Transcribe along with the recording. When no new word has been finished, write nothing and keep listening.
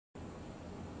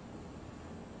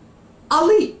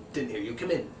Alii didn't hear you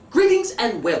come in. Greetings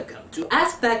and welcome to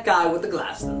Ask That Guy with the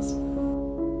Glasses.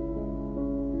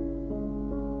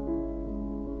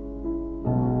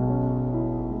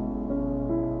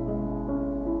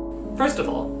 First of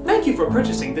all, thank you for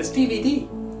purchasing this DVD.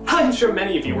 I'm sure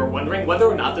many of you were wondering whether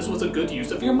or not this was a good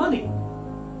use of your money.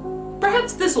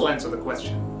 Perhaps this will answer the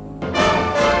question.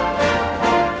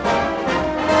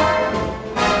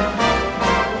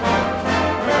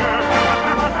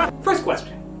 First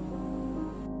question.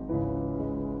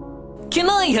 Can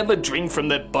I have a drink from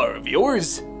that bar of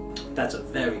yours? That's a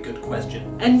very good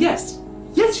question. And yes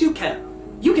you can.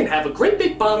 You can have a great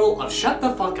big bottle of Shut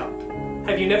the Fuck Up.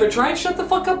 Have you never tried Shut the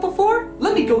Fuck Up before?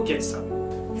 Let me go get some.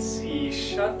 Let's see,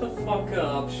 shut the fuck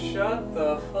up, shut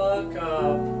the fuck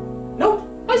up. Nope,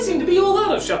 I seem to be all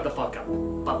out of Shut the Fuck Up.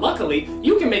 But luckily,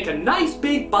 you can make a nice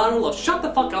big bottle of Shut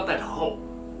the Fuck Up at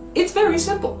home. It's very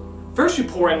simple. First you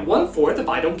pour in 1/4 of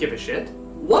I Don't Give a Shit,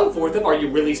 1/4 of Are You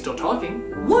Really Still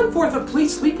Talking, 1/4 of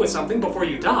Please Sleep With Something Before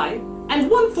You Die, and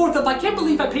 1/4 of I Can't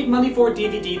Believe I Paid Money for a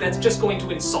DVD That's Just Going to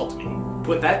Insult Me.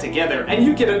 Put that together and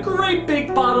you get a great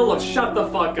big bottle of Shut the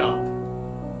Fuck Up.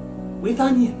 With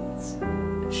onions.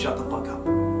 Shut the fuck up.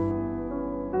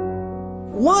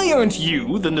 Why aren't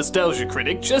you, the Nostalgia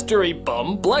Critic, Chester A.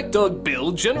 Bum, Black Dog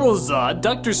Bill, General Zod,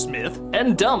 Dr. Smith,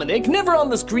 and Dominic never on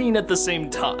the screen at the same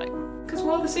time? Because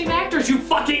we're all the same actors, you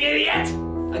fucking idiot!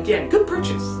 Again, good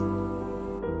purchase.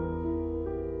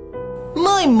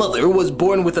 My mother was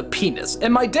born with a penis,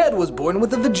 and my dad was born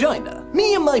with a vagina.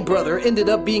 Me and my brother ended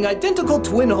up being identical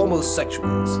twin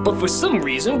homosexuals. But for some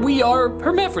reason, we are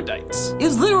hermaphrodites.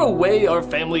 Is there a way our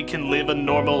family can live a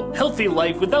normal, healthy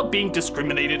life without being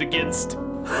discriminated against?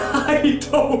 I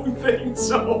don't think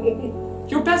so.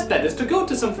 Your best bet is to go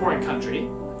to some foreign country,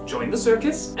 join the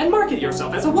circus, and market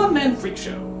yourself as a one-man freak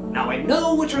show. Now I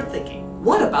know what you're thinking.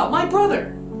 What about my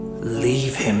brother?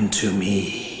 Leave him to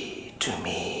me, to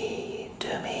me.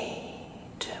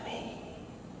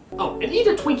 Oh, and eat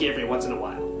a Twinkie every once in a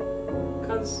while.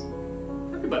 Because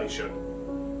everybody should.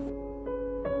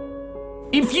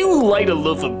 If you light a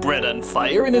loaf of bread on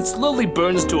fire and it slowly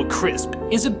burns to a crisp,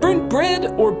 is it burnt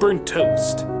bread or burnt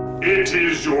toast? It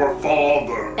is your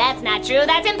father. That's not true,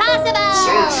 that's impossible!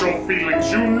 Search your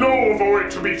feelings, you know for it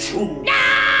to be true. No!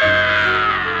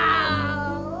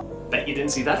 Bet you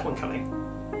didn't see that one coming.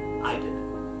 I did.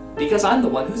 Because I'm the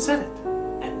one who said it.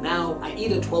 And now I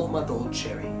eat a 12-month-old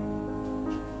cherry.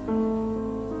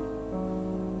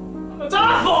 It's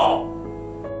awful!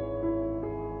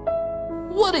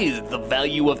 What is the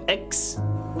value of X?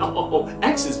 Oh,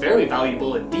 X is very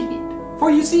valuable indeed.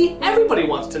 For you see, everybody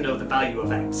wants to know the value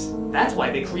of X. That's why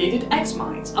they created X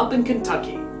Mines up in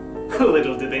Kentucky.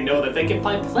 Little did they know that they can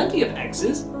find plenty of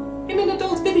X's in an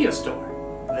adult video store.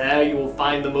 There you will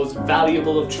find the most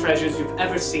valuable of treasures you've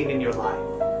ever seen in your life.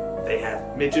 They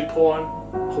have midget porn,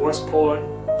 horse porn,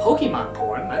 Pokemon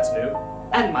porn, that's new,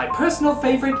 and my personal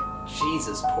favorite,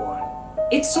 Jesus porn.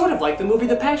 It's sort of like the movie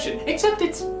The Passion, except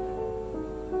it's...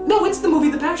 No, it's the movie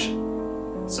The Passion.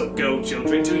 So go,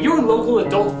 children, to your local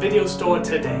adult video store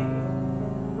today.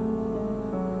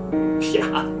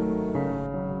 Yeah.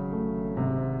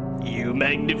 You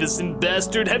magnificent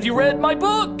bastard, have you read my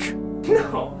book?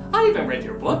 No, I haven't read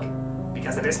your book.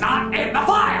 Because it is not in the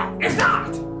file! It's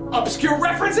not! Obscure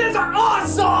references are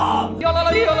awesome!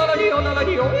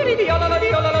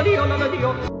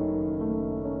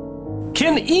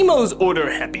 Can emos order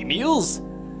Happy Meals?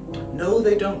 No,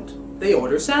 they don't. They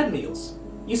order sad meals.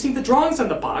 You see, the drawings on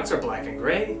the box are black and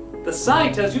gray. The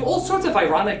side tells you all sorts of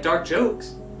ironic dark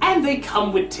jokes. And they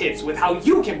come with tips with how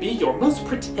you can be your most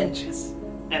pretentious.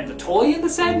 And the toy in the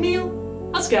sad meal?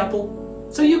 A scalpel.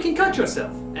 So you can cut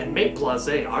yourself and make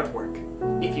blasé artwork.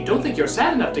 If you don't think you're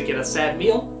sad enough to get a sad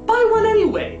meal, buy one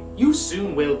anyway. You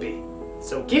soon will be.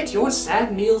 So get your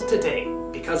sad meals today,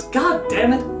 because God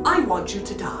damn it, I want you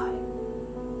to die.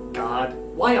 God,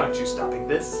 why aren't you stopping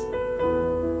this?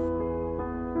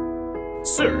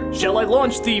 Sir, shall I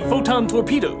launch the photon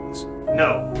torpedoes?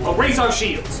 No, I'll raise our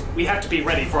shields. We have to be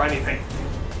ready for anything.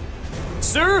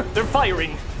 Sir, they're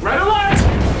firing. Red alert!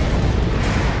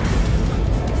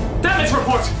 Damage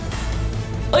report!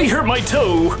 I hurt my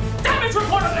toe. Damage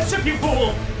report on the ship, you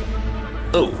fool!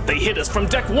 Oh, they hit us from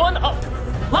deck 1 up.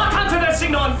 Lock onto that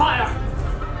signal and fire!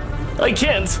 I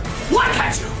can't. Why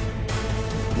can't you?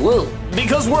 Well,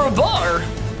 because we're a bar.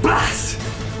 Blast!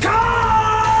 Gun!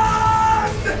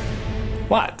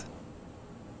 What?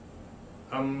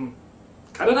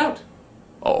 Cut it out.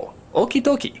 Oh, okie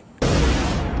dokie.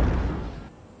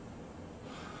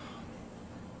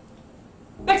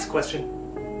 Next question.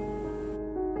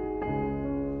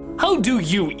 How do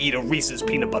you eat a Reese's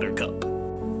peanut butter cup?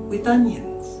 With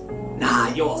onions.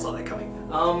 Nah, you all saw that coming.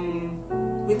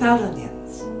 Without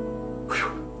onions.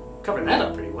 Whew. Covered that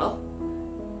up pretty well.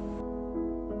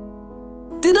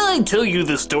 Did I tell you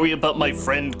the story about my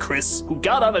friend Chris, who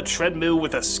got on a treadmill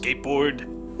with a skateboard?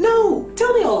 No,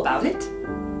 tell me all about it.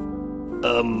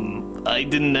 I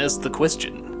didn't ask the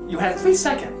question. You had 3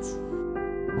 seconds.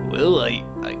 Well, I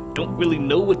don't really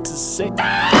know what to say.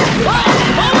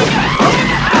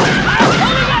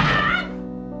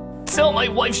 Tell my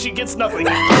wife she gets nothing.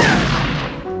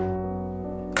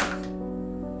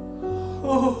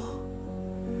 Oh,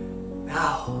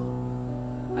 now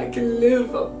I can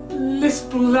live a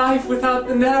blissful life without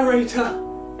the narrator.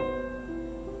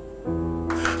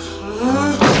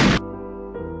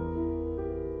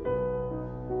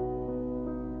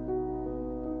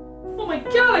 Oh my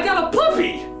god, I got a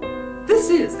puppy! This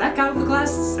is that guy with the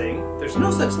glasses saying there's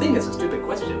no such thing as a stupid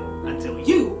question until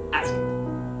you ask it.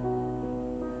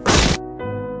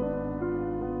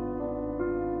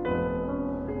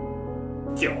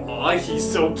 Aw,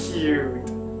 he's so cute.